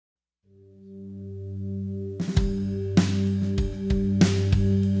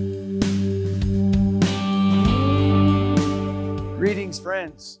Greetings,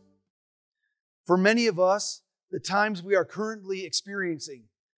 friends. For many of us, the times we are currently experiencing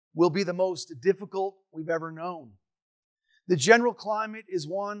will be the most difficult we've ever known. The general climate is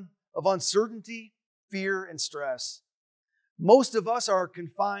one of uncertainty, fear, and stress. Most of us are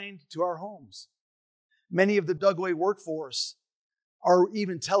confined to our homes. Many of the Dugway workforce are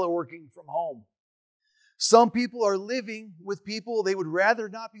even teleworking from home. Some people are living with people they would rather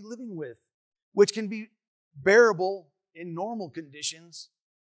not be living with, which can be bearable in normal conditions,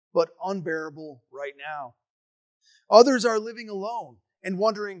 but unbearable right now. Others are living alone and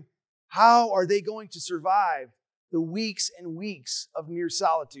wondering, how are they going to survive the weeks and weeks of near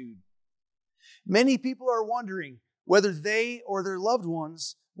solitude? Many people are wondering whether they or their loved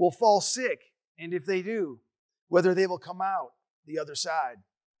ones will fall sick, and if they do, whether they will come out the other side.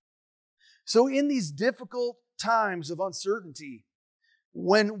 So in these difficult times of uncertainty,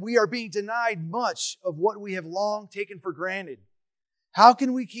 when we are being denied much of what we have long taken for granted, how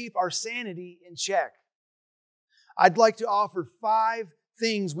can we keep our sanity in check? I'd like to offer 5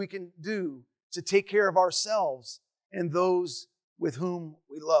 things we can do to take care of ourselves and those with whom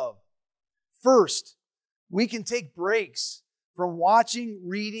we love. First, we can take breaks from watching,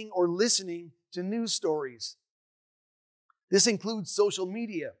 reading, or listening to news stories. This includes social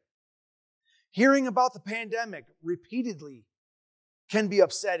media. Hearing about the pandemic repeatedly can be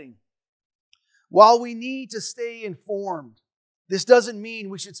upsetting. While we need to stay informed, this doesn't mean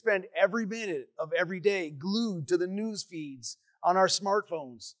we should spend every minute of every day glued to the news feeds on our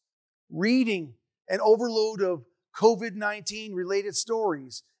smartphones. Reading an overload of COVID-19 related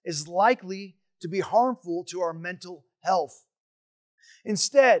stories is likely to be harmful to our mental health.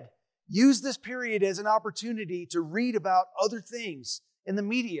 Instead, use this period as an opportunity to read about other things in the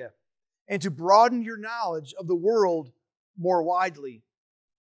media and to broaden your knowledge of the world more widely.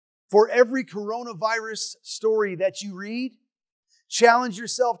 For every coronavirus story that you read, challenge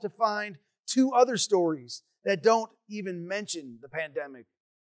yourself to find 2 other stories that don't even mention the pandemic.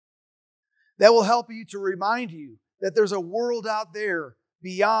 That will help you to remind you that there's a world out there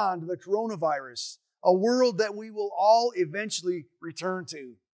beyond the coronavirus, a world that we will all eventually return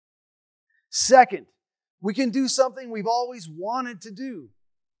to. Second, we can do something we've always wanted to do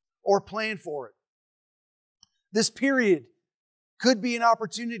or plan for it. This period could be an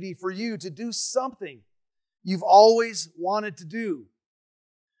opportunity for you to do something you've always wanted to do.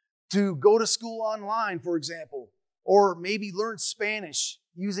 To go to school online, for example, or maybe learn Spanish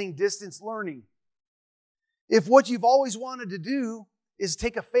using distance learning. If what you've always wanted to do is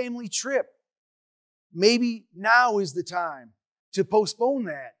take a family trip, maybe now is the time to postpone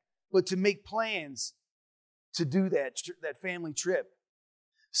that, but to make plans to do that family trip.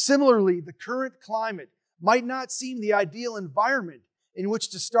 Similarly, the current climate might not seem the ideal environment in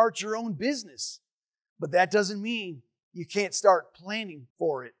which to start your own business, but that doesn't mean you can't start planning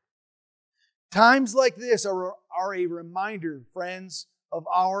for it. Times like this are a reminder, friends, of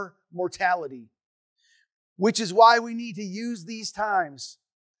our mortality, which is why we need to use these times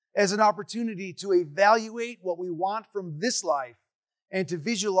as an opportunity to evaluate what we want from this life and to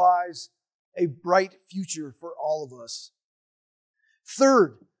visualize a bright future for all of us.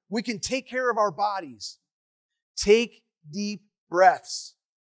 Third, we can take care of our bodies. Take deep breaths,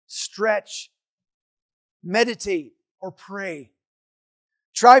 stretch, meditate, or pray.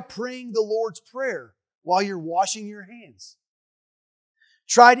 Try praying the Lord's Prayer while you're washing your hands.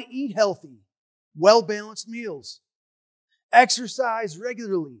 Try to eat healthy, well-balanced meals. Exercise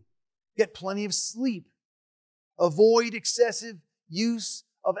regularly. Get plenty of sleep. Avoid excessive use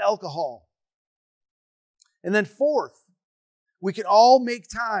of alcohol. And then fourth, we can all make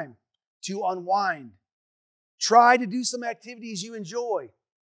time to unwind. Try to do some activities you enjoy.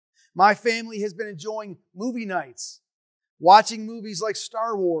 My family has been enjoying movie nights, watching movies like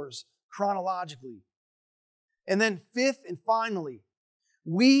Star Wars chronologically. And then fifth and finally,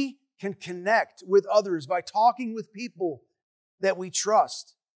 we can connect with others by talking with people that we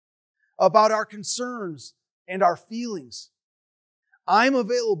trust about our concerns and our feelings. I'm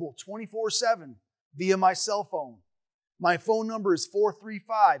available 24/7 via my cell phone. My phone number is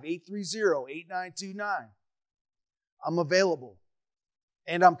 435-830-8929. I'm available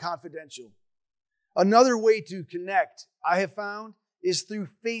and I'm confidential. Another way to connect, I have found, is through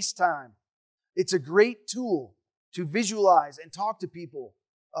FaceTime. It's a great tool to visualize and talk to people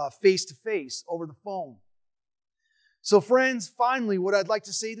face to face over the phone. So friends, finally, what I'd like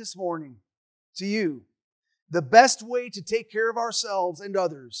to say this morning to you, the best way to take care of ourselves and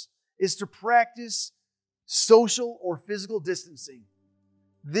others is to practice social or physical distancing.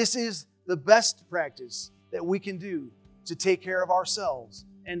 This is the best practice that we can do to take care of ourselves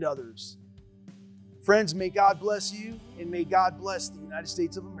and others. Friends, may God bless you, and may God bless the United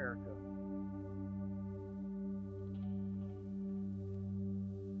States of America.